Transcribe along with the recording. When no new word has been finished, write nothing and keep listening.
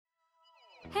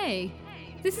Hey,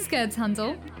 this is Gerd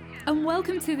Handel, and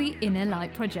welcome to the Inner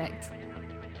Light Project.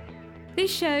 This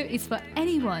show is for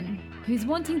anyone who's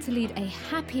wanting to lead a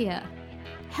happier,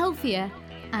 healthier,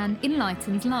 and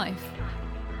enlightened life.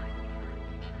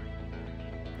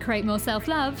 Create more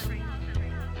self-love,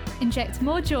 inject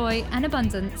more joy and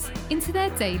abundance into their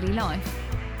daily life.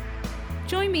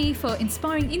 Join me for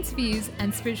inspiring interviews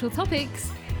and spiritual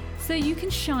topics so you can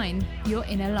shine your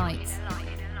inner light.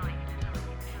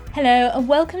 Hello and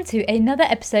welcome to another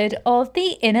episode of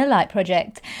the Inner Light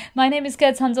Project. My name is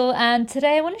Gerd Handel and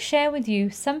today I want to share with you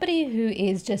somebody who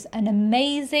is just an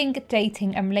amazing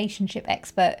dating and relationship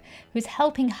expert who's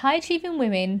helping high-achieving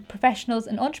women, professionals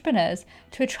and entrepreneurs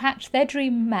to attract their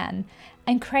dream man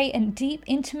and create a deep,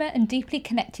 intimate and deeply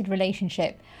connected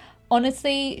relationship.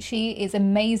 Honestly, she is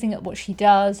amazing at what she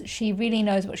does. She really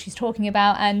knows what she's talking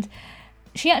about, and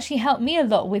she actually helped me a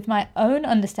lot with my own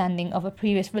understanding of a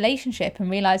previous relationship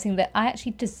and realizing that I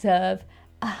actually deserve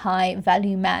a high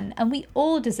value man, and we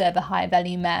all deserve a high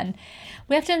value man.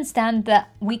 We have to understand that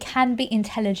we can be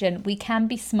intelligent, we can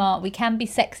be smart, we can be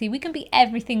sexy, we can be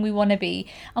everything we want to be,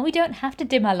 and we don't have to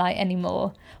dim our light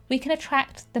anymore. We can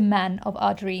attract the man of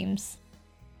our dreams.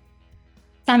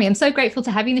 Sami, I'm so grateful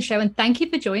to have you on the show and thank you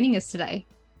for joining us today.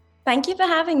 Thank you for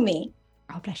having me.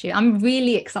 Oh, bless you. I'm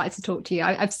really excited to talk to you.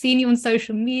 I've seen you on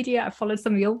social media. I've followed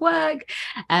some of your work.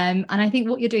 And I think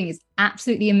what you're doing is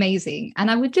absolutely amazing.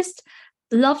 And I would just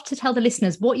love to tell the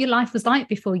listeners what your life was like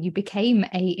before you became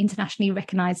a internationally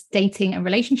recognized dating and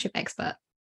relationship expert.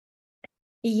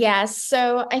 Yes,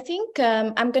 so I think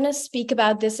I'm going to speak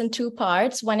about this in two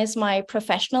parts. One is my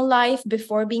professional life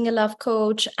before being a love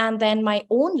coach, and then my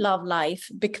own love life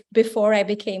before I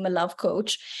became a love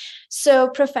coach. So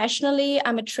professionally,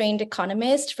 I'm a trained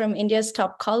economist from India's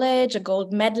top college, a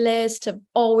gold medalist. I've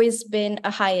always been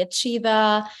a high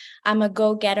achiever. I'm a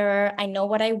go-getter. I know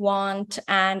what I want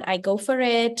and I go for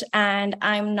it, and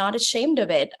I'm not ashamed of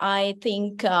it. I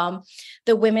think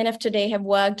the women of today have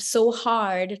worked so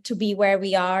hard to be where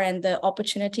we are and the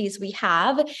opportunities we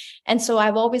have. And so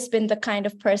I've always been the kind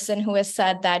of person who has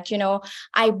said that,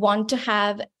 I want to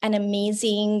have an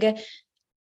amazing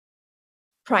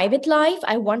private life.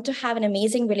 I want to have an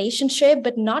amazing relationship,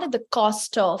 but not at the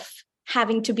cost of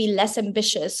having to be less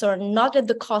ambitious, or not at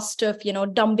the cost of,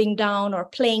 dumbing down or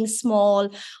playing small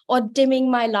or dimming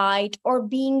my light or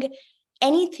being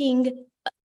anything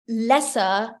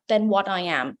lesser than what I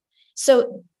am.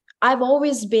 So I've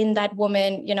always been that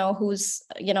woman, who's,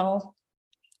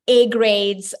 A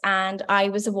grades, and I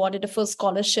was awarded a full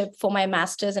scholarship for my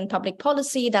master's in public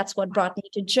policy. That's what brought me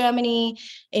to Germany,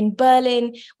 in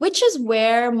Berlin, which is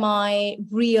where my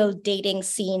real dating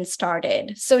scene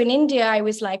started. So in India, I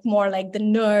was more like the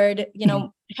nerd,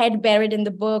 head buried in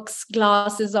the books,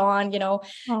 glasses on,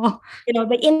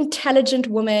 the intelligent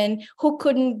woman who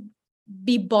couldn't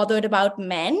be bothered about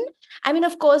men. I mean,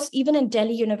 of course, even in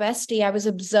Delhi University, I was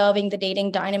observing the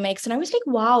dating dynamics and I was like,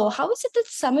 wow, how is it that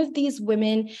some of these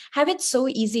women have it so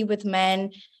easy with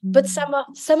men, but some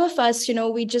of us,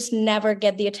 we just never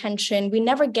get the attention. We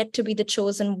never get to be the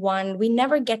chosen one. We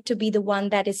never get to be the one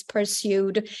that is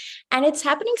pursued. And it's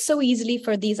happening so easily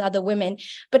for these other women.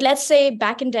 But let's say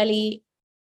back in Delhi,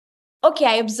 okay,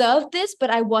 I observed this, but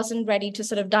I wasn't ready to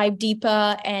sort of dive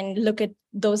deeper and look at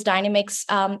those dynamics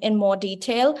in more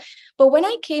detail. But when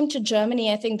I came to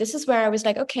Germany, I think this is where I was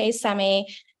like, okay, Sami,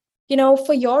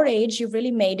 for your age, you've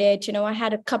really made it. I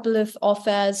had a couple of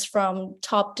offers from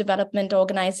top development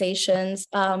organizations.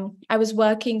 I was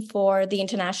working for the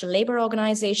International Labour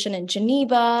Organization in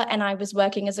Geneva, and I was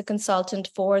working as a consultant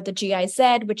for the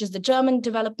GIZ, which is the German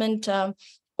development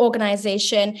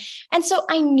organization. And so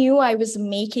I knew I was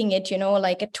making it,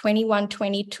 at 21,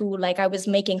 22, I was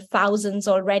making thousands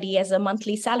already as a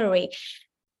monthly salary.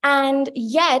 And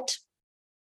yet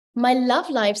my love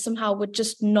life somehow would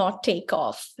just not take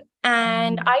off.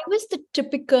 And I was the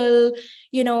typical,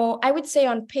 I would say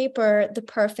on paper, the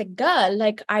perfect girl.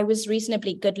 I was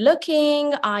reasonably good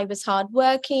looking. I was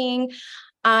hardworking.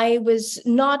 I was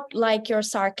not like your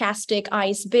sarcastic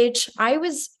ice bitch. I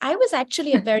was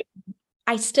actually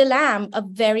I still am a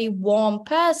very warm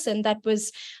person that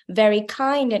was very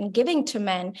kind and giving to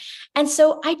men. And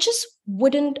so I just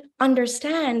wouldn't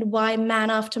understand why man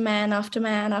after man after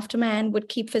man after man would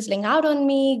keep fizzling out on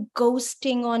me,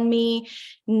 ghosting on me,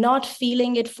 not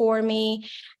feeling it for me.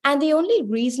 And the only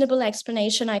reasonable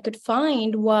explanation I could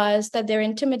find was that they're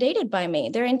intimidated by me.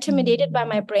 They're intimidated by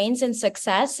my brains and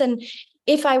success. And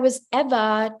if I was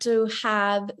ever to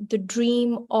have the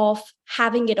dream of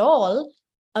having it all,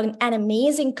 an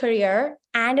amazing career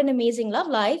and an amazing love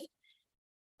life,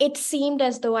 it seemed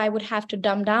as though I would have to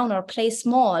dumb down or play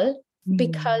small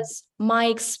because my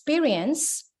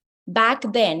experience back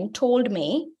then told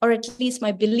me, or at least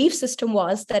my belief system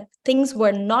was, that things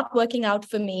were not working out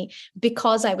for me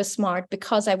because I was smart,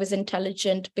 because I was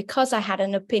intelligent, because I had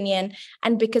an opinion,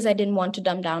 and because I didn't want to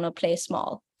dumb down or play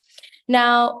small.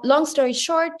 Now, long story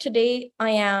short, today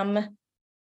I am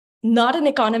not an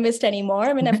economist anymore.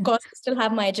 I mean, of course, I still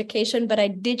have my education, but I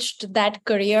ditched that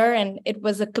career, and it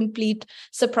was a complete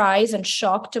surprise and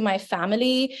shock to my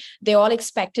family. They all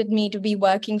expected me to be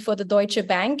working for the Deutsche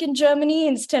Bank in Germany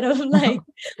instead of like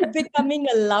becoming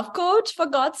a love coach, for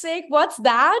God's sake. What's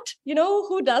that? You know,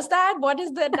 who does that? What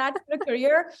is that for a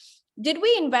career? Did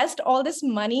we invest all this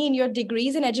money in your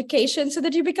degrees in education so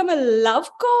that you become a love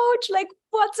coach? Like,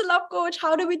 what's a love coach?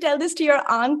 How do we tell this to your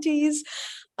aunties?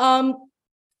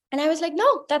 And I was like,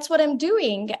 no, that's what I'm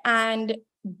doing. And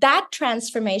that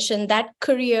transformation, that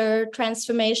career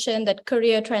transformation, that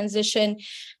career transition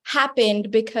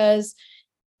happened because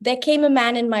there came a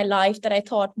man in my life that I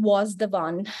thought was the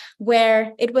one,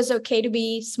 where it was okay to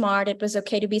be smart. It was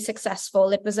okay to be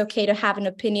successful. It was okay to have an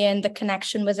opinion. The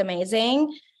connection was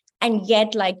amazing. And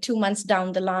yet, like 2 months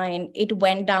down the line, it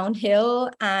went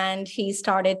downhill and he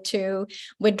started to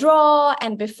withdraw.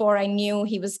 And before I knew,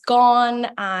 he was gone.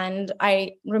 And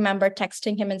I remember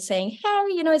texting him and saying, hey,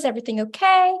 you know, is everything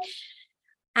okay?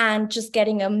 And just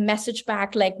getting a message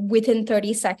back like within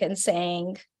 30 seconds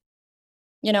saying,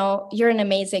 you know, you're an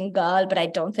amazing girl, but I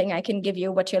don't think I can give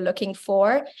you what you're looking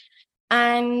for.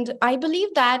 And I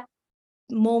believe that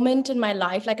moment in my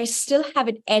life, like I still have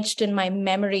it etched in my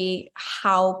memory,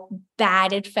 how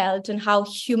bad it felt and how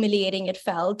humiliating it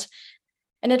felt.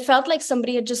 And it felt like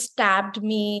somebody had just stabbed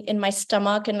me in my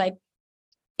stomach and like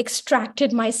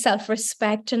extracted my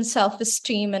self-respect and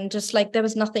self-esteem, and just like there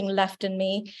was nothing left in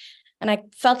me. And I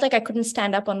felt like I couldn't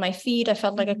stand up on my feet. I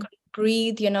felt like I couldn't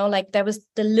breathe, you know, like there was,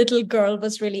 the little girl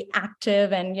was really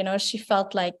active, and, you know, she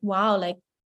felt like, wow, like,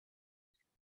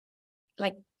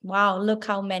 wow, look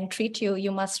how men treat you. You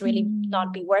must really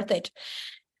not be worth it.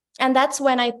 And that's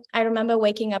when I remember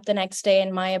waking up the next day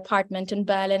in my apartment in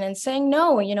Berlin and saying,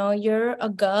 no, you know, you're a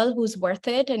girl who's worth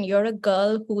it, and you're a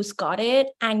girl who's got it,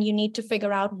 and you need to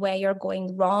figure out where you're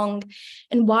going wrong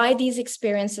and why these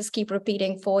experiences keep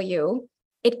repeating for you.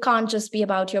 It can't just be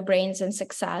about your brains and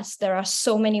success. There are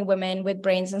so many women with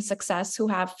brains and success who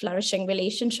have flourishing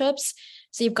relationships.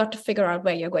 So you've got to figure out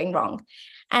where you're going wrong.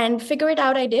 And figure it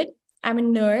out, I did. I'm a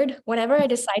nerd. Whatever I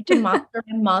decide to master,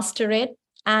 I master it.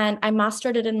 And I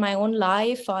mastered it in my own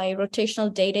life. I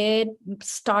rotational dated,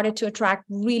 started to attract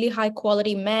really high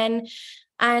quality men,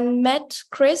 and met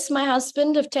Chris, my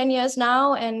husband of 10 years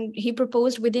now. And he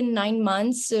proposed within 9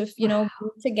 months of, you know,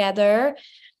 being together.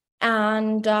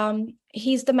 And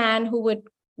he's the man who would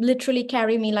literally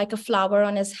carry me like a flower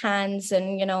on his hands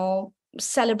and, you know,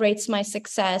 celebrates my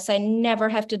success. I never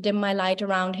have to dim my light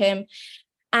around him.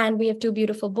 And we have 2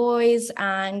 beautiful boys.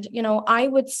 And, you know, I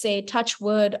would say, touch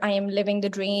wood, I am living the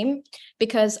dream,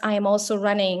 because I am also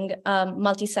running a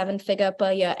multi-7-figure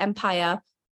per year empire,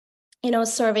 you know,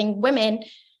 serving women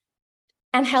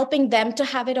and helping them to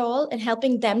have it all and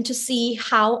helping them to see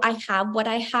how I have what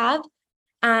I have.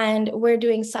 And we're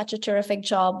doing such a terrific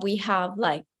job. We have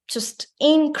like just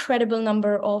incredible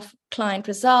number of client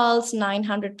results,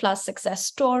 900 plus success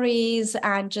stories,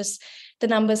 and just the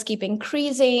numbers keep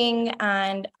increasing.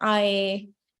 And I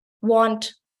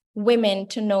want women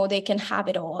to know they can have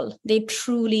it all. They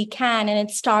truly can. And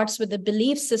it starts with the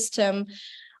belief system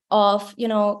of, you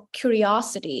know,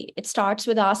 curiosity. It starts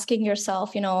with asking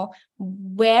yourself, you know,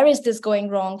 where is this going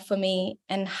wrong for me?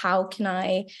 And how can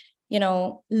I, you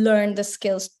know, learn the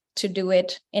skills to do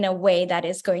it in a way that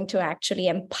is going to actually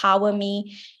empower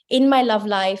me in my love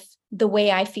life, the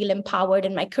way I feel empowered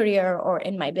in my career or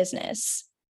in my business.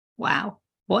 Wow.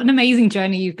 What an amazing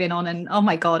journey you've been on. And oh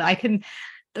my God,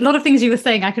 a lot of things you were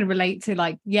saying, I can relate to.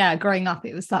 Like, yeah, growing up,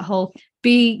 it was that whole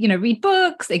read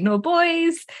books, ignore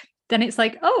boys. Then it's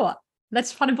like, oh,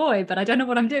 let's find a boy, but I don't know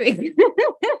what I'm doing.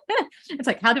 It's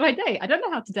like, how do I date? I don't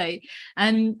know how to date.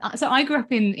 And so I grew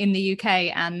up in the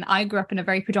UK, and I grew up in a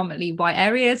very predominantly white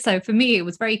area. So for me, it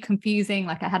was very confusing.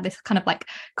 Like I had this kind of like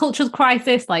cultural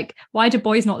crisis, like, why do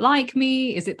boys not like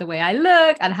me? Is it the way I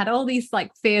look? And I had all these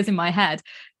like fears in my head.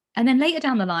 And then later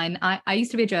down the line, I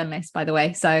used to be a journalist, by the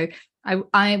way. So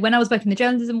I when I was working in the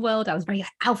journalism world, I was very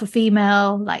like, alpha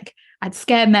female, like I'd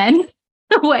scare men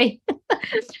away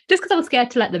just because I was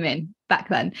scared to let them in back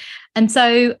then. And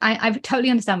so I totally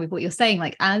understand with what you're saying.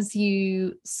 Like, as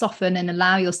you soften and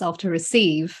allow yourself to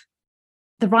receive,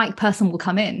 the right person will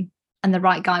come in, and the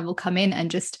right guy will come in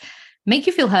and just make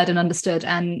you feel heard and understood.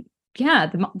 And yeah,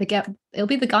 it'll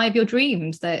be the guy of your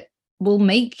dreams that will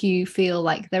make you feel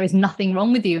like there is nothing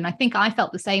wrong with you. And I think I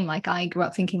felt the same. Like I grew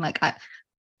up thinking like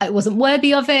I wasn't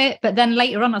worthy of it. But then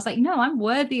later on, I was like, no, I'm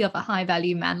worthy of a high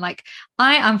value man. Like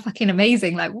I am fucking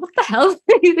amazing. Like what the hell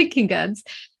are you thinking, girls?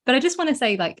 But I just want to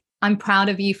say, like, I'm proud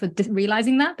of you for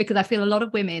realizing that, because I feel a lot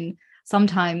of women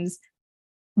sometimes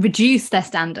reduce their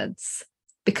standards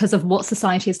because of what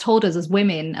society has told us as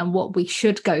women and what we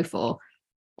should go for.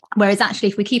 Whereas actually,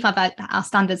 if we keep our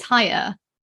standards higher,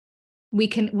 we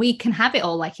can have it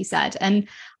all, like you said. And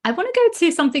I want to go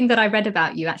to something that I read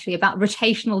about you, actually, about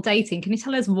rotational dating. Can you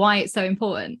tell us why it's so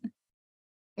important?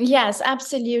 Yes,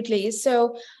 absolutely.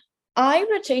 So I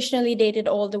rotationally dated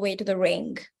all the way to the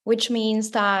ring, which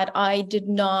means that I did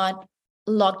not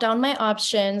lock down my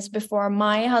options before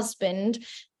my husband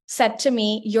said to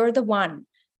me, "You're the one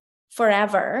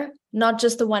forever, not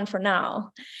just the one for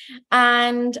now."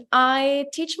 And I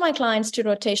teach my clients to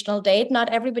rotational date. Not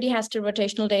everybody has to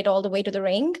rotational date all the way to the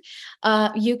ring.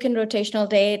 You can rotational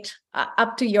date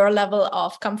up to your level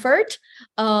of comfort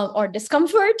or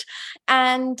discomfort.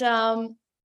 And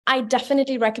I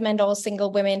definitely recommend all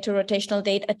single women to rotational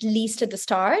date, at least at the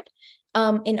start,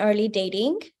 in early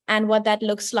dating. And what that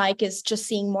looks like is just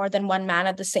seeing more than one man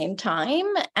at the same time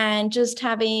and just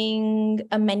having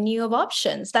a menu of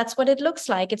options. That's what it looks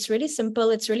like. It's really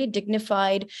simple. It's really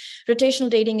dignified. Rotational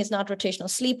dating is not rotational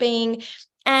sleeping.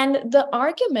 And the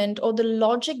argument or the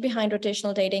logic behind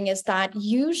rotational dating is that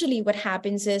usually what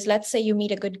happens is, let's say you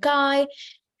meet a good guy,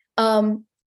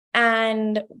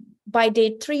 and by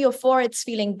date 3 or 4, it's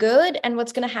feeling good. And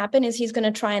what's going to happen is he's going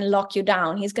to try and lock you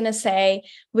down. He's going to say,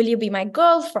 "Will you be my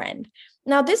girlfriend?"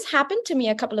 Now, this happened to me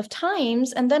a couple of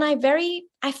times. And then I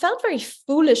felt very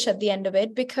foolish at the end of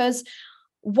it, because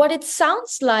what it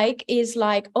sounds like is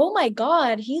like, "Oh my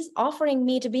God, he's offering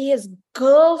me to be his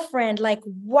girlfriend." Like,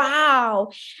 wow.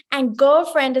 And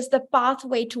girlfriend is the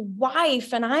pathway to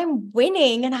wife, and I'm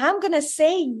winning, and I'm going to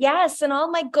say yes. And all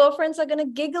my girlfriends are going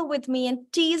to giggle with me and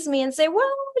tease me and say,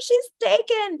 "Well, she's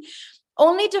taken."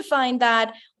 Only to find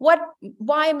that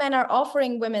why men are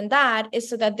offering women that is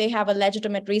so that they have a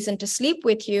legitimate reason to sleep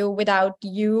with you without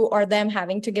you or them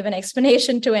having to give an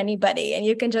explanation to anybody. And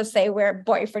you can just say, "We're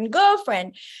boyfriend,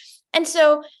 girlfriend." And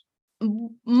so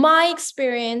my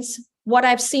experience, what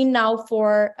I've seen now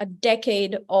for a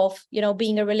decade of,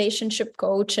 being a relationship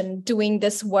coach and doing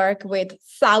this work with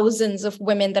thousands of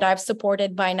women that I've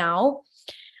supported by now,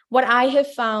 what I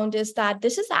have found is that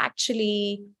this is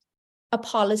actually a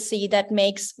policy that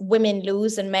makes women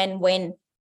lose and men win.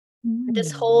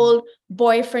 This whole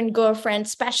boyfriend, girlfriend,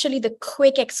 especially the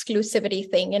quick exclusivity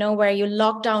thing, where you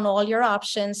lock down all your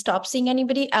options, stop seeing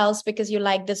anybody else because you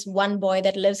like this one boy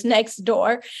that lives next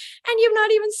door, and you've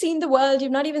not even seen the world.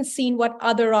 You've not even seen what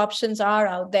other options are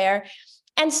out there.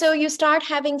 And so you start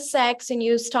having sex and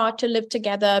you start to live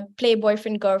together, play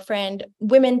boyfriend, girlfriend.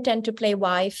 Women tend to play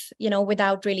wife,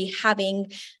 without really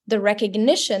having the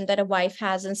recognition that a wife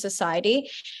has in society.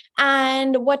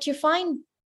 And what you find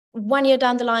 1 year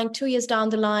down the line, 2 years down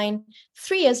the line,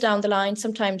 3 years down the line,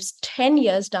 sometimes 10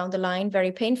 years down the line,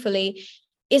 very painfully,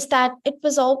 is that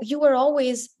you were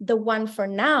always the one for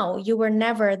now. You were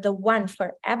never the one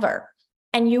forever.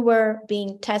 And you were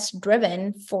being test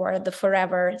driven for the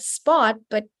forever spot,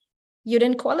 but you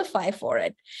didn't qualify for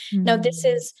it. Now, this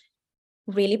is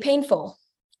really painful.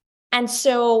 And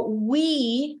so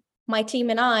my team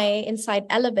and I inside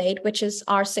Elevate, which is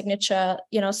our signature,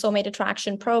 soulmate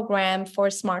attraction program for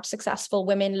smart, successful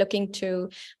women looking to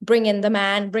bring in the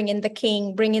man, bring in the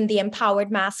king, bring in the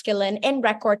empowered masculine in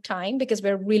record time, because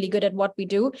we're really good at what we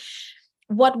do.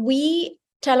 What we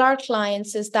tell our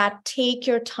clients is that take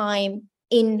your time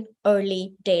in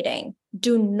early dating.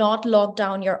 Do not lock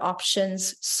down your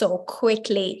options so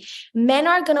quickly. Men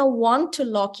are going to want to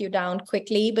lock you down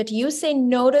quickly, but you say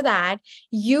no to that.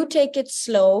 You take it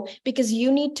slow, because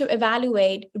you need to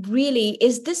evaluate, really,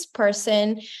 is this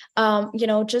person,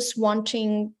 just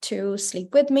wanting to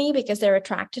sleep with me because they're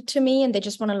attracted to me and they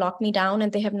just want to lock me down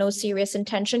and they have no serious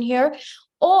intention here?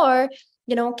 Or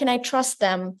can I trust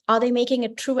them? Are they making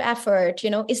a true effort?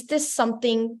 Is this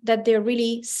something that they're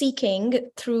really seeking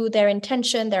through their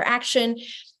intention, their action?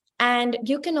 And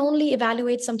you can only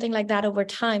evaluate something like that over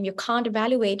time. You can't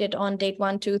evaluate it on date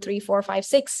 1, 2, 3, 4, 5,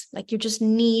 6. Like, you just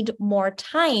need more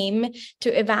time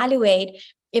to evaluate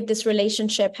if this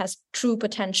relationship has true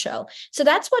potential. So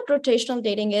that's what rotational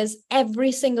dating is.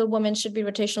 Every single woman should be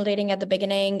rotational dating at the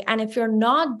beginning. And if you're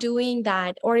not doing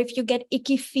that, or if you get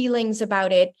icky feelings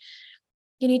about it,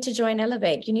 you need to join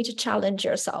Elevate. You need to challenge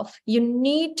yourself. You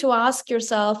need to ask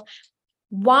yourself,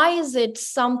 why is it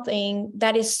something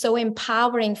that is so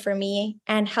empowering for me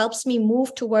and helps me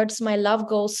move towards my love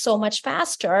goals so much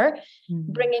faster,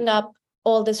 bringing up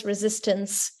all this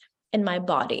resistance in my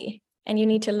body? And you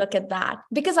need to look at that,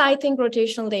 because I think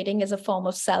rotational dating is a form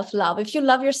of self-love. If you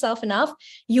love yourself enough,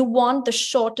 you want the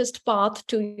shortest path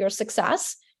to your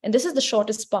success. And this is the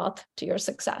shortest path to your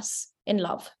success in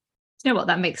love. You know what?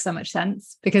 That makes so much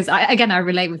sense, because I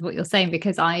relate with what you're saying,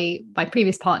 because my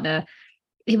previous partner,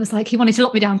 he was like, he wanted to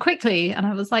lock me down quickly. And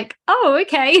I was like, oh,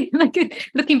 okay. Like,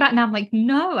 looking back now, I'm like,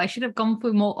 no, I should have gone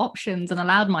through more options and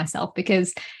allowed myself,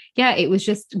 because yeah, it was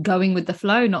just going with the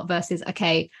flow, not versus,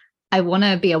 okay, I want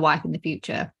to be a wife in the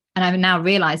future. And I've now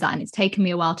realized that. And it's taken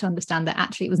me a while to understand that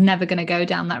actually it was never going to go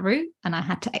down that route. And I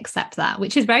had to accept that,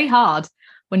 which is very hard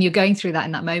when you're going through that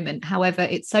in that moment. However,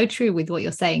 it's so true with what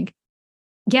you're saying.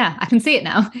 Yeah, I can see it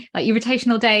now. Like, your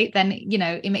rotational date, then, you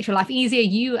know, it makes your life easier.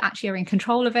 You actually are in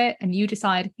control of it, and you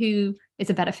decide who is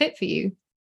a better fit for you.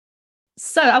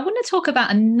 So I want to talk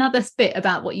about another bit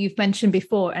about what you've mentioned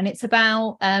before, and it's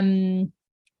about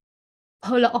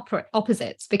polar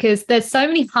opposites, because there's so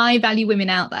many high value women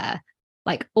out there,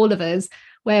 like all of us,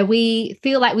 where we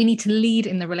feel like we need to lead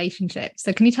in the relationship.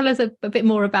 So can you tell us a bit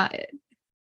more about it?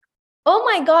 Oh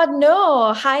my God,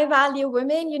 no. High value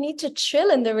women, you need to chill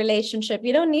in the relationship.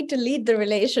 You don't need to lead the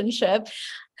relationship.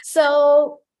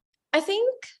 So I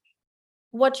think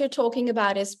what you're talking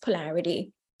about is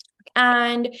polarity,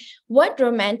 and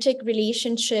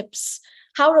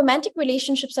how romantic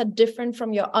relationships are different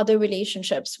from your other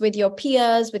relationships with your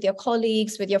peers, with your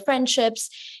colleagues, with your friendships,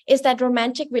 is that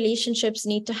romantic relationships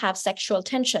need to have sexual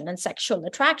tension and sexual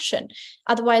attraction.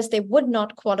 Otherwise, they would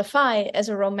not qualify as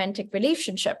a romantic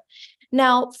relationship.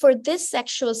 Now, for this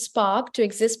sexual spark to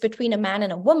exist between a man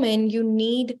and a woman, you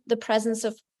need the presence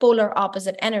of polar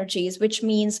opposite energies, which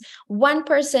means one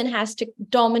person has to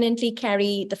dominantly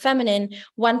carry the feminine,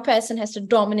 one person has to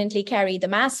dominantly carry the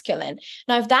masculine.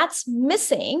 Now, if that's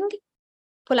missing,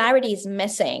 polarity is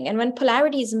missing. And when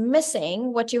polarity is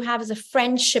missing, what you have is a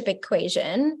friendship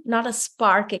equation, not a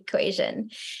spark equation.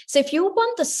 So if you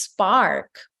want the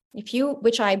spark,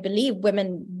 which I believe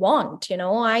women want,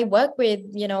 I work with,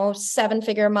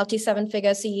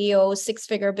 multi-7-figure CEOs,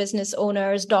 6-figure business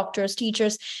owners, doctors,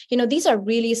 teachers, these are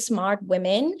really smart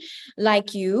women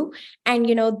like you. And,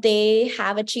 they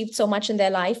have achieved so much in their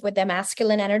life with their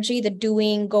masculine energy, the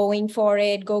doing, going for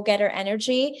it, go-getter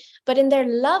energy. But in their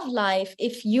love life,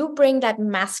 if you bring that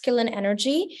masculine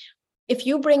energy, if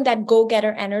you bring that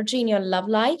go-getter energy in your love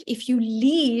life, if you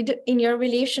lead in your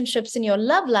relationships in your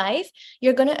love life,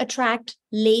 you're going to attract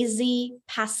lazy,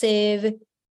 passive,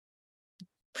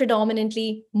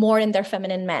 predominantly more in their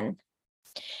feminine men.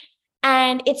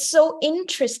 And it's so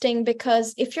interesting,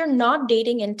 because if you're not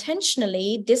dating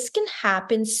intentionally, this can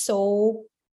happen so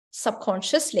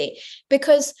subconsciously,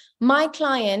 because my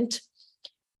client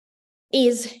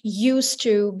is used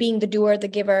to being the doer, the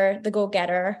giver, the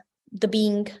go-getter,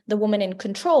 the woman in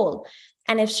control.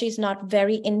 And if she's not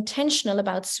very intentional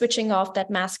about switching off that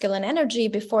masculine energy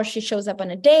before she shows up on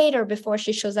a date, or before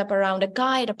she shows up around a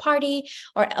guy at a party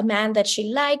or a man that she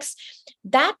likes,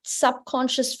 that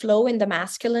subconscious flow in the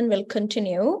masculine will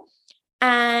continue.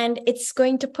 And it's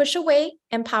going to push away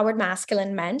empowered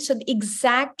masculine men. So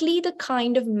exactly the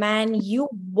kind of man you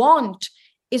want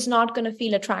is not going to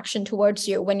feel attraction towards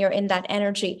you when you're in that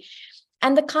energy.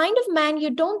 And the kind of man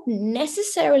you don't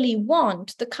necessarily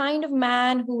want, the kind of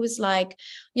man who is like,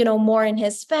 more in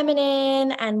his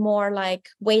feminine and more like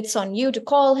waits on you to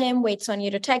call him, waits on you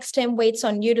to text him, waits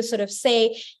on you to sort of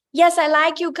say, yes, I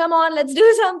like you. Come on, let's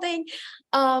do something.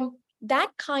 That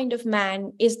kind of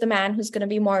man is the man who's going to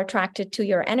be more attracted to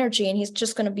your energy. And he's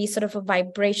just going to be sort of a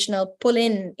vibrational pull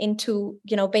into,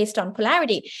 based on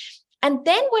polarity. And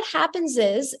then what happens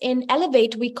is, in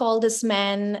Elevate, we call this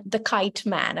man the kite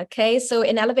man. Okay. So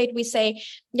in Elevate, we say,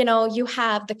 you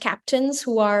have the captains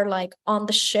who are like on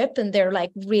the ship, and they're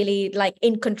like really like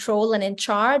in control and in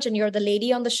charge. And you're the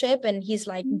lady on the ship, and he's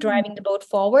like driving the boat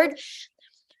forward.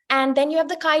 And then you have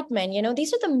the kite men.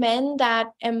 These are the men that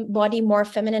embody more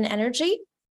feminine energy.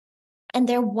 And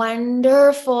they're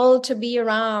wonderful to be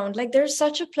around. Like, they're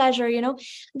such a pleasure,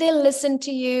 they'll listen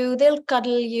to you, they'll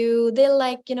cuddle you, they'll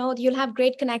like, you'll have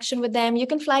great connection with them. You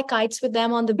can fly kites with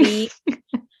them on the beach.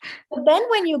 But then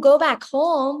when you go back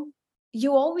home,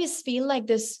 you always feel like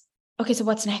this, okay, so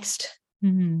what's next?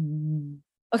 Mm-hmm.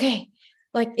 Okay,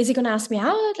 like, is he going to ask me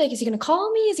out? Like, is he going to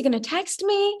call me? Is he going to text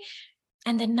me?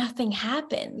 And then nothing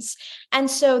happens. And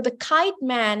so the kite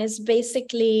man is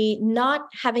basically not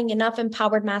having enough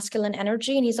empowered masculine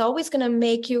energy. And he's always going to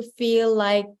make you feel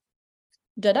like,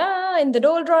 da-da, in the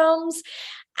doldrums.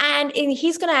 And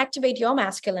he's going to activate your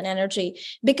masculine energy,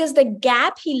 because the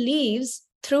gap he leaves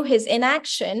through his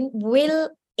inaction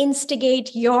will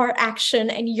instigate your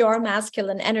action and your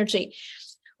masculine energy.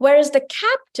 Whereas the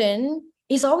captain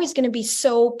he's always going to be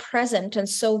so present and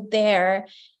so there.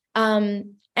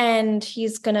 And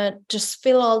he's going to just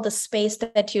fill all the space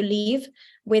that you leave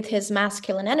with his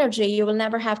masculine energy. You will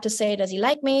never have to say, does he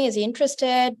like me? Is he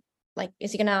interested? Like,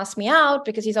 is he going to ask me out?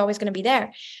 Because he's always going to be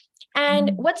there.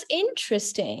 And what's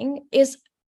interesting is,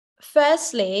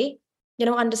 firstly,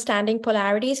 understanding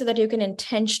polarity so that you can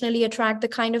intentionally attract the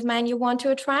kind of man you want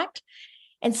to attract.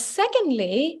 And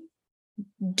secondly,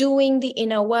 doing the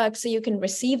inner work so you can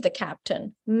receive the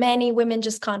captain. Many women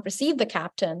just can't receive the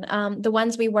captain. The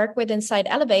ones we work with inside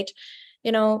Elevate,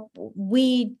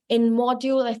 we in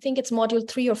module, I think it's module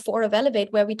 3 or 4 of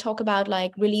Elevate, where we talk about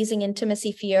like releasing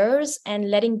intimacy fears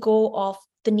and letting go of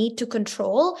the need to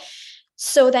control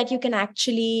so that you can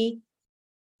actually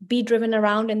be driven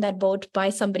around in that boat by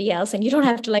somebody else. And you don't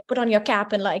have to like put on your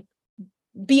cap and like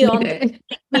be on the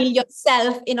wheel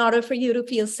yourself in order for you to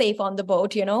feel safe on the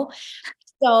boat,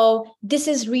 So this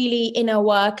is really inner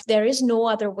work. There is no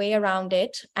other way around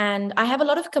it. And I have a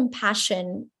lot of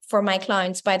compassion for my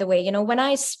clients, by the way. When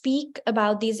I speak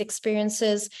about these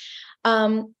experiences,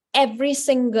 every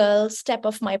single step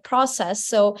of my process.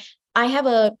 So I have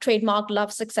a trademark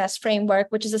love success framework,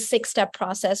 which is a 6-step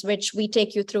process, which we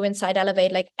take you through inside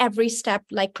Elevate. Like every step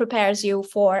like prepares you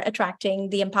for attracting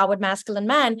the empowered masculine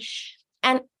man.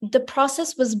 And the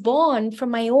process was born from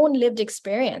my own lived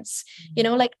experience.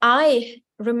 Like I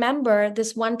remember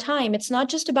this one time, it's not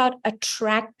just about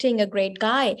attracting a great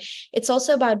guy. It's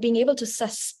also about being able to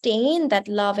sustain that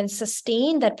love and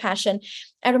sustain that passion.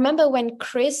 I remember when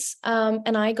Chris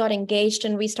and I got engaged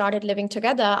and we started living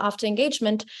together after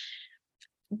engagement,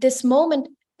 this moment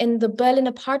in the Berlin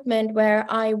apartment where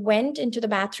I went into the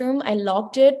bathroom, I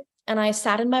locked it and I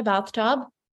sat in my bathtub.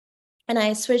 And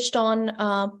I switched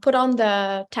on, put on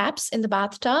the taps in the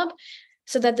bathtub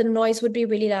so that the noise would be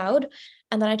really loud.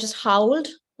 And then I just howled,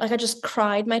 like I just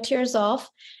cried my tears off.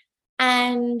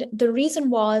 And the reason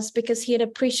was because he had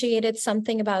appreciated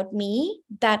something about me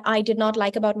that I did not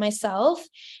like about myself.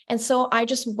 And so I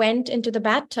just went into the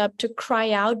bathtub to cry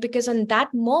out, because in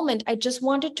that moment, I just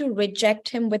wanted to reject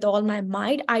him with all my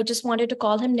might. I just wanted to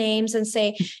call him names and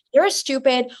say, you're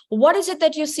stupid. What is it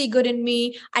that you see good in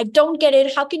me? I don't get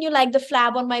it. How can you like the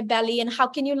flab on my belly? And how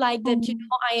can you like that?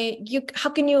 How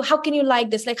can you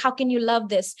like this? Like, how can you love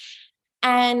this?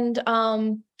 And,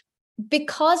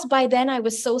 because by then I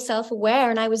was so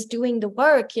self-aware and I was doing the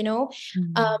work,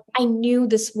 I knew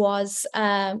this was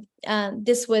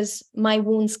my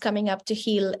wounds coming up to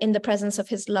heal in the presence of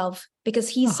his love, because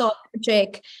he saw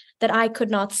magic that I could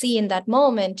not see in that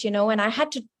moment, and I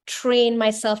had to train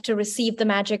myself to receive the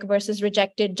magic versus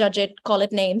reject it, judge it, call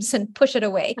it names and push it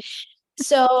away.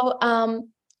 So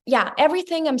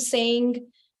everything I'm saying,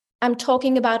 I'm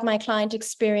talking about my client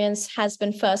experience has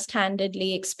been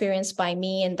first-handedly experienced by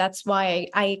me. And that's why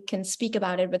I can speak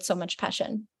about it with so much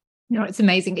passion. It's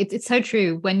amazing. It's so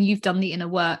true. When you've done the inner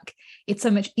work, it's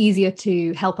so much easier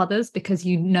to help others because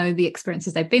you know the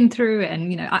experiences they've been through.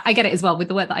 And, I get it as well with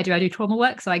the work that I do trauma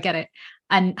work. So I get it.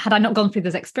 And had I not gone through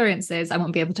those experiences, I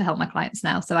won't be able to help my clients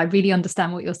now. So I really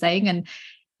understand what you're saying. And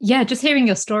yeah, just hearing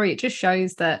your story, it just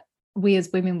shows that we as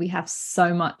women, we have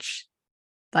so much,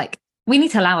 like, we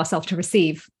need to allow ourselves to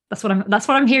receive. That's what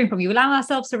I'm hearing from you. Allow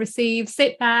ourselves to receive,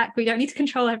 sit back. We don't need to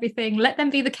control everything. Let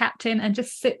them be the captain and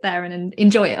just sit there and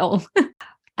enjoy it all.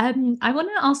 I want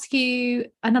to ask you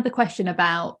another question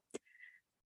about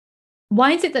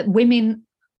why is it that women,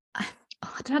 I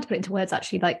don't know how to put it into words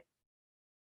actually, like,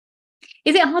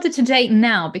 is it harder to date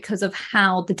now because of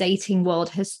how the dating world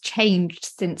has changed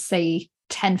since, say,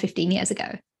 10, 15 years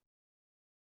ago?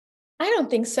 I don't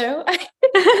think so.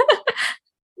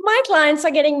 My clients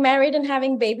are getting married and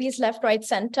having babies left, right,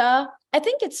 center. I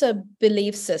think it's a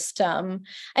belief system.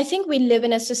 I think we live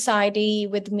in a society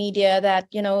with media that,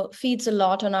 feeds a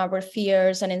lot on our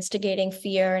fears and instigating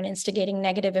fear and instigating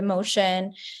negative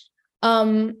emotion.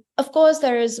 Of course,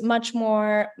 there is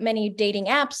many dating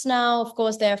apps now. Of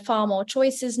course, there are far more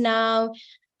choices now.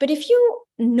 But if you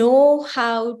know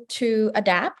how to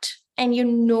adapt and you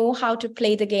know how to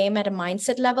play the game at a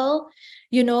mindset level,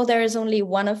 there is only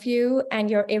one of you and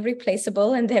you're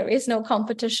irreplaceable and there is no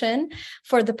competition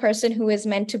for the person who is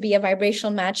meant to be a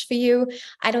vibrational match for you.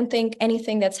 I don't think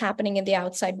anything that's happening in the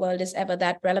outside world is ever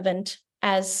that relevant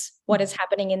as what is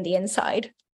happening in the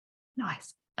inside.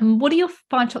 Nice. And what are your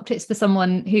 5 top tips for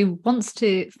someone who wants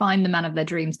to find the man of their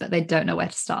dreams, but they don't know where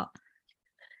to start?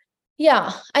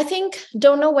 Yeah, I think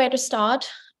don't know where to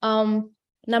start.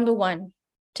 Number 1,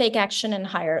 take action and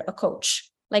hire a coach.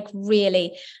 Like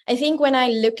really, I think when I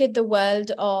look at the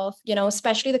world of,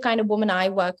 especially the kind of woman I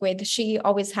work with, she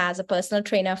always has a personal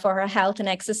trainer for her health and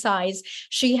exercise.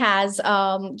 She has,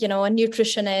 a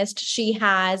nutritionist. She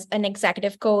has an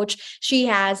executive coach. She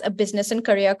has a business and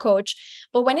career coach.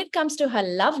 But when it comes to her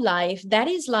love life, that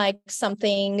is like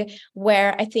something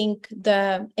where I think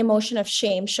the emotion of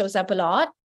shame shows up a lot.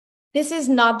 This is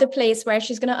not the place where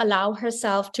she's going to allow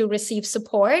herself to receive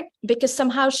support because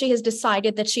somehow she has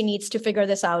decided that she needs to figure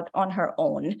this out on her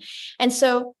own. And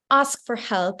so ask for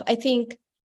help. I think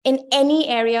in any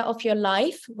area of your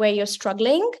life where you're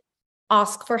struggling,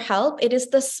 ask for help. It is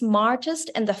the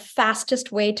smartest and the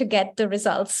fastest way to get the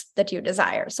results that you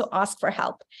desire. So ask for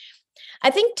help.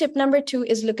 I think tip number 2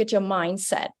 is look at your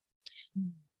mindset.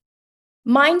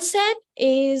 Mindset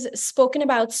is spoken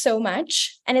about so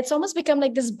much, and it's almost become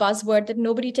like this buzzword that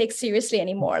nobody takes seriously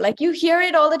anymore. Like you hear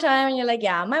it all the time and you're like,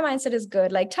 yeah, my mindset is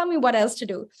good. Like, tell me what else to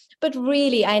do. But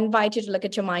really, I invite you to look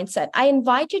at your mindset. I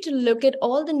invite you to look at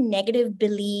all the negative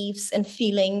beliefs and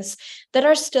feelings that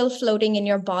are still floating in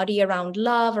your body around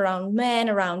love, around men,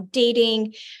 around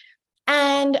dating,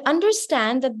 and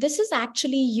understand that this is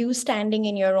actually you standing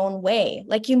in your own way.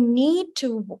 Like you need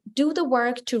to do the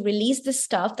work to release this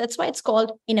stuff. That's why it's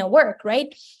called inner work,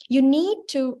 right? You need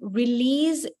to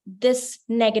release this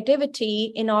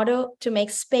negativity in order to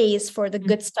make space for the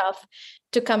good stuff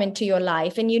to come into your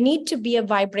life. And you need to be a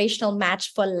vibrational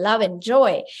match for love and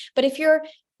joy. But if you're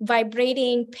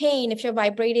vibrating pain, if you're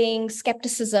vibrating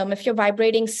skepticism, if you're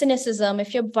vibrating cynicism,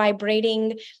 if you're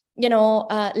vibrating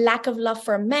lack of love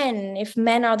for men, if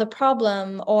men are the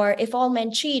problem, or if all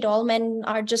men cheat, all men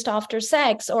are just after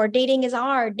sex, or dating is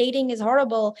hard, dating is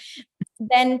horrible,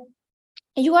 then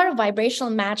you are a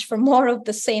vibrational match for more of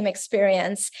the same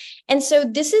experience. And so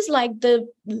this is like the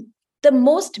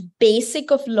most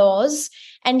basic of laws,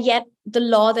 and yet the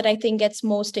law that I think gets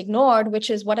most ignored,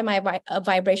 which is what am I a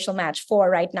vibrational match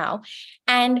for right now?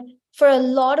 And for a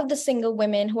lot of the single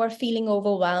women who are feeling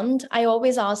overwhelmed, I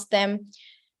always ask them,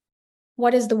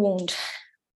 what is the wound?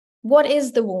 What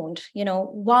is the wound?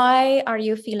 Why are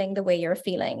you feeling the way you're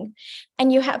feeling?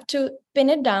 And you have to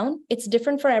pin it down. It's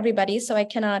different for everybody. So I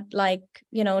cannot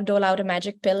dole out a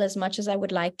magic pill as much as I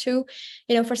would like to.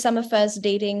 For some of us,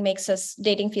 dating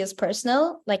feels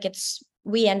personal. Like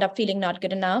we end up feeling not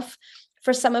good enough.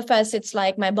 For some of us, it's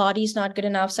like my body's not good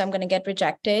enough, so I'm going to get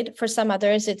rejected. For some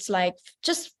others, it's like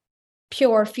just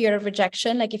pure fear of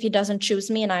rejection. Like if he doesn't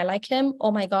choose me and I like him, oh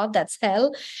my God, that's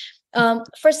hell.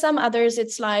 For some others,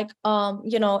 it's like,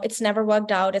 it's never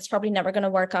worked out. It's probably never going to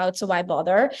work out. So why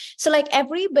bother? So like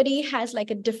everybody has like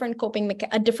a different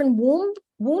a different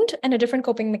wound and a different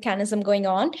coping mechanism going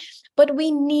on. But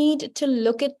we need to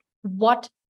look at what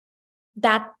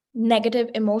that negative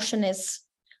emotion is,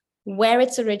 where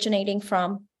it's originating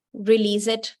from, release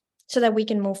it so that we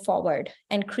can move forward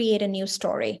and create a new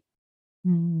story.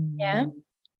 Yeah.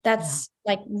 That's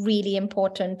like really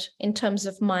important in terms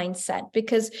of mindset,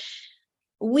 because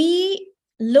we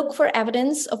look for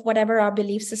evidence of whatever our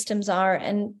belief systems are.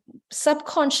 And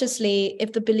subconsciously,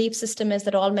 if the belief system is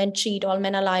that all men cheat, all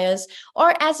men are liars,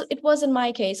 or as it was in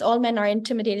my case, all men are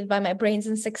intimidated by my brains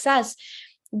and success,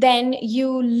 then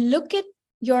you look at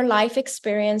your life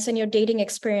experience and your dating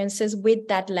experiences with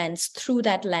that lens, through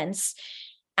that lens.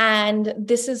 And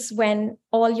this is when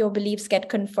all your beliefs get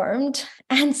confirmed.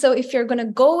 And so if you're going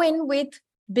to go in with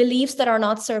beliefs that are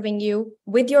not serving you,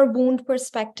 with your wound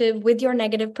perspective, with your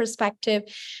negative perspective,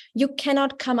 you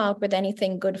cannot come out with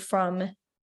anything good from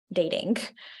dating.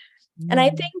 And I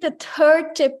think the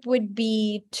third tip would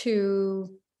be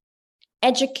to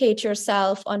educate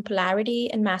yourself on polarity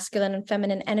and masculine and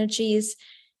feminine energies.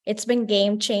 It's been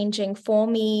game changing for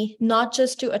me, not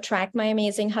just to attract my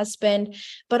amazing husband,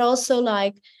 but also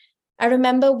I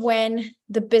remember when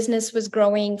the business was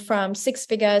growing from 6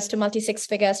 figures to multi-6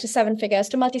 figures to 7 figures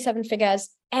to multi-7 figures,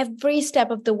 every step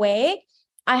of the way,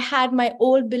 I had my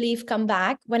old belief come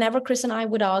back. Whenever Chris and I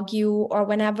would argue, or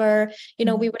whenever, we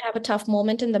would have a tough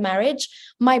moment in the marriage,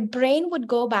 my brain would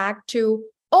go back to,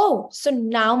 oh, so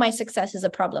now my success is a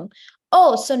problem.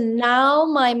 Oh, so now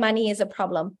my money is a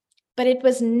problem. But it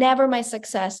was never my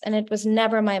success and it was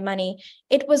never my money.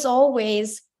 It was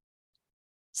always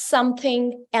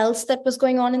something else that was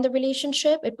going on in the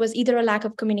relationship. It was either a lack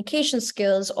of communication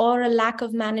skills, or a lack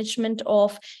of management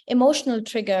of emotional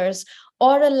triggers,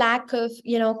 or a lack of,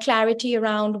 clarity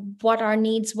around what our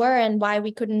needs were and why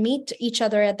we couldn't meet each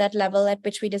other at that level at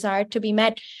which we desired to be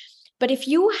met. But if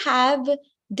you have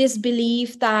this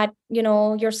belief that,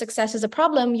 your success is a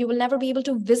problem, you will never be able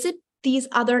to visit these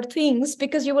other things,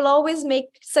 because you will always make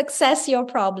success your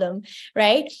problem,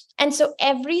 right? And so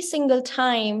every single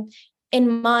time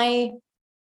in my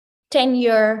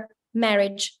 10-year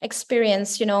marriage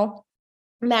experience,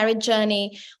 marriage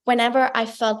journey, whenever I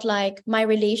felt like my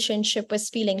relationship was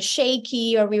feeling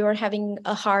shaky or we were having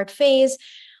a hard phase,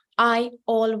 I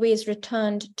always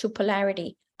returned to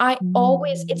polarity.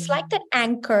 It's like that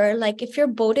anchor, like if your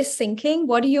boat is sinking,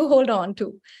 what do you hold on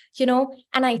to?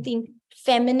 And I think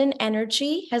feminine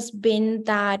energy has been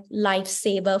that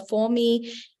lifesaver for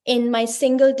me. In my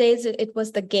single days, it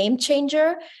was the game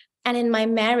changer. And in my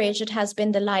marriage, it has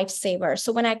been the lifesaver.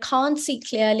 So when I can't see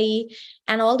clearly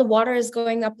and all the water is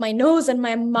going up my nose and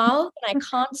my mouth and I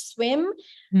can't swim,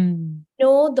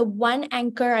 the one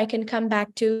anchor I can come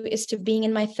back to is to being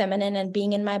in my feminine and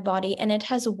being in my body. And it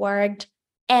has worked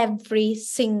every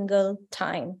single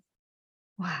time.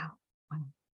 Wow.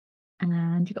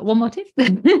 And you got one more tip?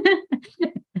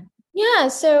 Yeah.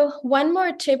 So one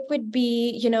more tip would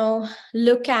be,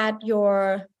 look at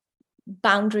your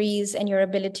boundaries and your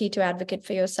ability to advocate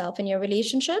for yourself in your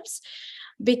relationships,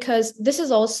 because this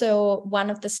is also one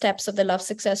of the steps of the love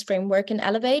success framework in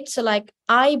Elevate. So like,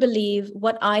 I believe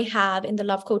what I have in the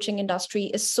love coaching industry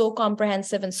is so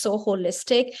comprehensive and so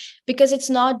holistic, because it's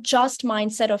not just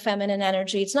mindset or feminine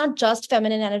energy. It's not just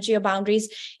feminine energy or boundaries.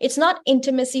 It's not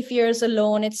intimacy fears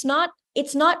alone. It's not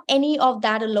any of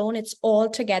that alone. It's all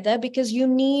together, because you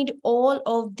need all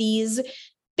of these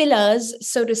pillars,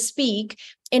 so to speak,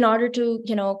 in order to,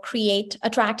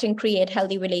 attract and create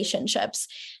healthy relationships.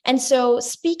 And so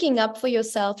speaking up for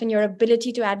yourself and your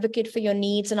ability to advocate for your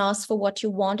needs and ask for what you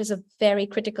want is a very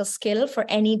critical skill for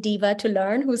any diva to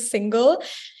learn who's single,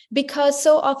 because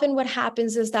so often what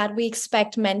happens is that we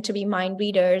expect men to be mind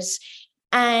readers.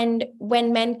 And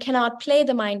when men cannot play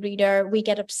the mind reader, we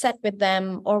get upset with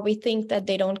them, or we think that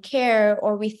they don't care,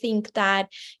 or we think that,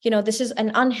 this is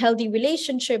an unhealthy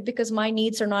relationship because my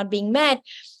needs are not being met.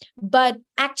 But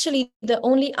actually, the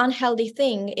only unhealthy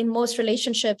thing in most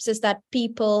relationships is that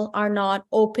people are not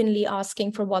openly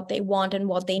asking for what they want and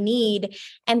what they need.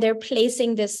 And they're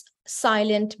placing this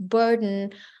silent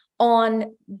burden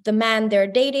on the man they're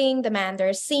dating, the man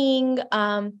they're seeing,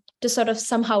 to sort of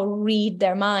somehow read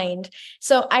their mind.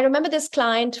 So I remember this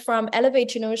client from Elevate,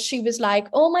 she was like,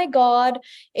 oh my God,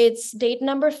 it's date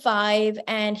number 5,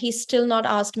 and he's still not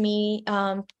asked me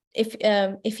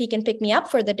if he can pick me up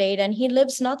for the date, and he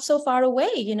lives not so far away,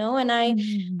 and I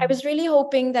was really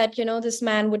hoping that, this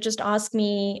man would just ask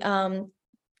me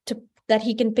that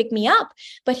he can pick me up,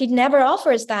 but he never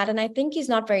offers that. And I think he's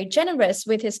not very generous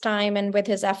with his time and with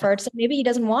his efforts. Maybe he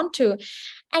doesn't want to.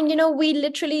 And,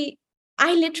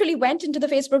 I literally went into the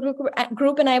Facebook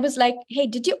group and I was like, hey,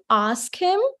 did you ask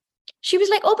him? She was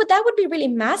like, oh, but that would be really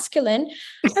masculine.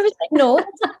 I was like, no,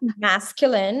 that's not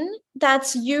masculine.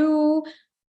 That's you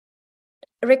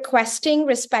requesting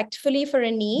respectfully for a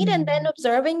need and then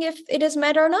observing if it is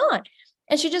met or not.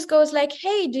 And she just goes like,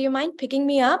 hey, do you mind picking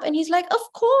me up? And he's like, of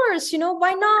course,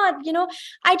 why not?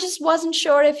 I just wasn't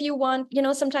sure if you want,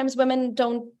 sometimes women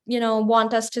don't,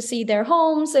 want us to see their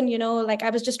homes. And, like,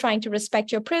 I was just trying to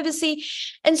respect your privacy.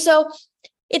 And so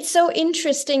it's so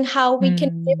interesting how we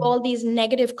can give all these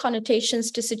negative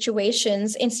connotations to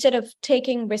situations instead of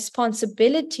taking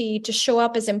responsibility to show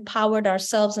up as empowered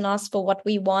ourselves and ask for what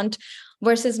we want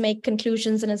versus make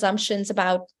conclusions and assumptions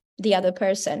about the other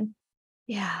person.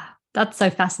 Yeah. That's so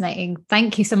fascinating.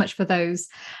 Thank you so much for those.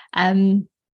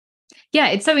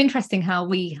 It's so interesting how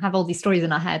we have all these stories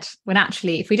in our head when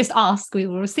actually, if we just ask, we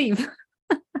will receive.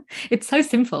 It's so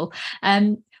simple.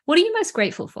 What are you most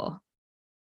grateful for?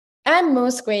 I'm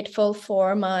most grateful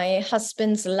for my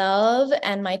husband's love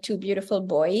and my 2 beautiful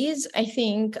boys. I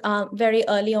think very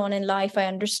early on in life, I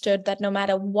understood that no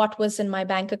matter what was in my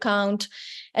bank account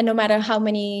and no matter how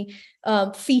many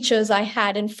features I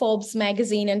had in Forbes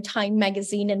magazine and Time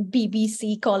magazine and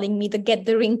BBC calling me the Get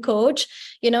the Ring coach,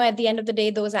 at the end of the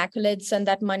day, those accolades and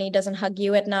that money doesn't hug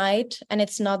you at night, and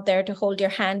it's not there to hold your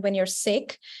hand when you're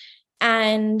sick.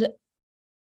 And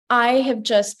I have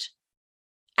just,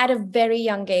 at a very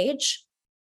young age,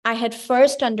 I had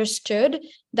first understood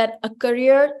that a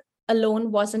career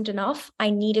alone wasn't enough. I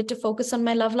needed to focus on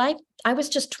my love life. I was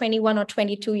just 21 or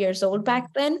 22 years old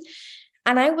back then.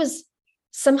 And I was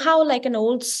somehow like an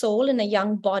old soul in a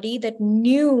young body that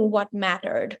knew what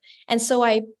mattered. And so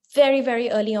I very,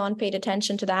 very early on paid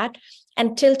attention to that.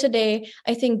 And till today,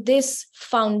 I think this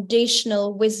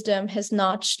foundational wisdom has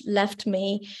not left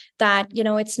me, that,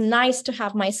 it's nice to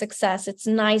have my success. It's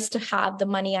nice to have the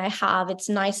money I have. It's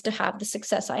nice to have the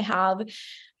success I have,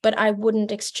 but I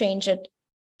wouldn't exchange it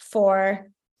for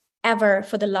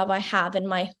the love I have in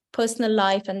my personal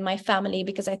life and my family,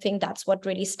 because I think that's what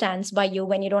really stands by you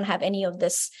when you don't have any of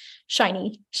this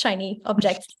shiny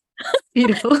objects.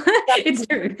 Beautiful. It's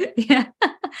true. Yeah.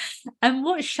 And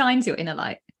what shines your inner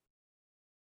light?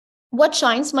 What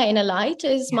shines my inner light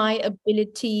is my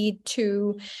ability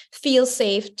to feel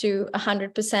safe to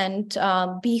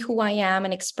 100% be who I am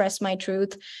and express my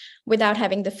truth without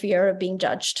having the fear of being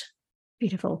judged.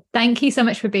 Beautiful. Thank you so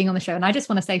much for being on the show. And I just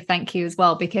want to say thank you as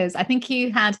well, because I think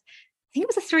it was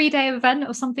a 3-day event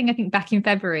or something, I think back in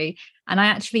February. And I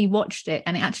actually watched it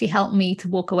and it actually helped me to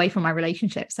walk away from my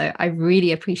relationship. So I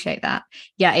really appreciate that.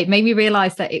 Yeah, it made me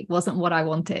realize that it wasn't what I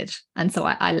wanted. And so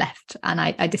I left and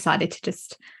I decided to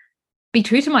just be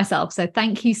true to myself. So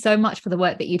thank you so much for the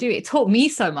work that you do. It taught me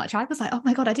so much. I was like, oh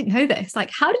my God, I didn't know this.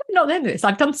 Like, how did I not know this?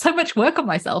 I've done so much work on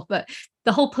myself, but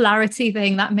the whole polarity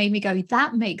thing, that made me go,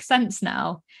 that makes sense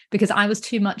now, because I was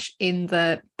too much in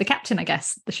the captain, I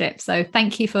guess, the ship. So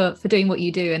thank you for doing what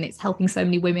you do. And it's helping so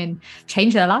many women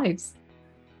change their lives.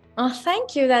 Oh,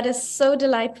 thank you. That is so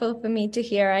delightful for me to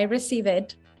hear. I receive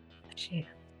it.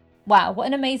 Wow, what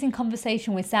an amazing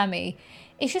conversation with Sami.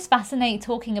 It's just fascinating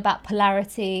talking about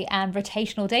polarity and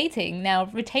rotational dating. Now,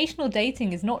 rotational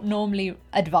dating is not normally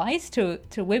advised to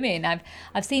women.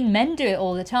 I've seen men do it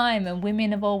all the time, and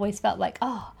women have always felt like,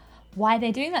 oh, why are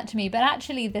they doing that to me? But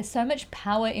actually, there's so much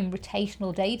power in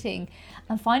rotational dating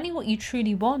and finding what you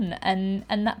truly want and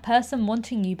that person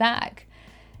wanting you back.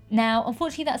 Now,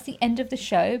 unfortunately, that's the end of the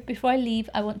show. Before I leave,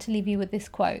 I want to leave you with this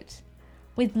quote.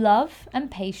 With love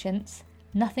and patience,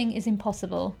 nothing is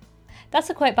impossible. That's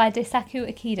a quote by Daisaku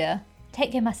Ikeda.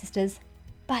 Take care, my sisters.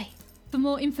 Bye. For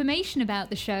more information about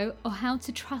the show or how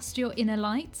to trust your inner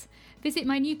light, visit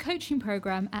my new coaching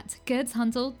program at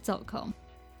gerdshandel.com.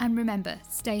 And remember,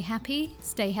 stay happy,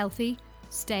 stay healthy,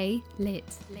 stay lit.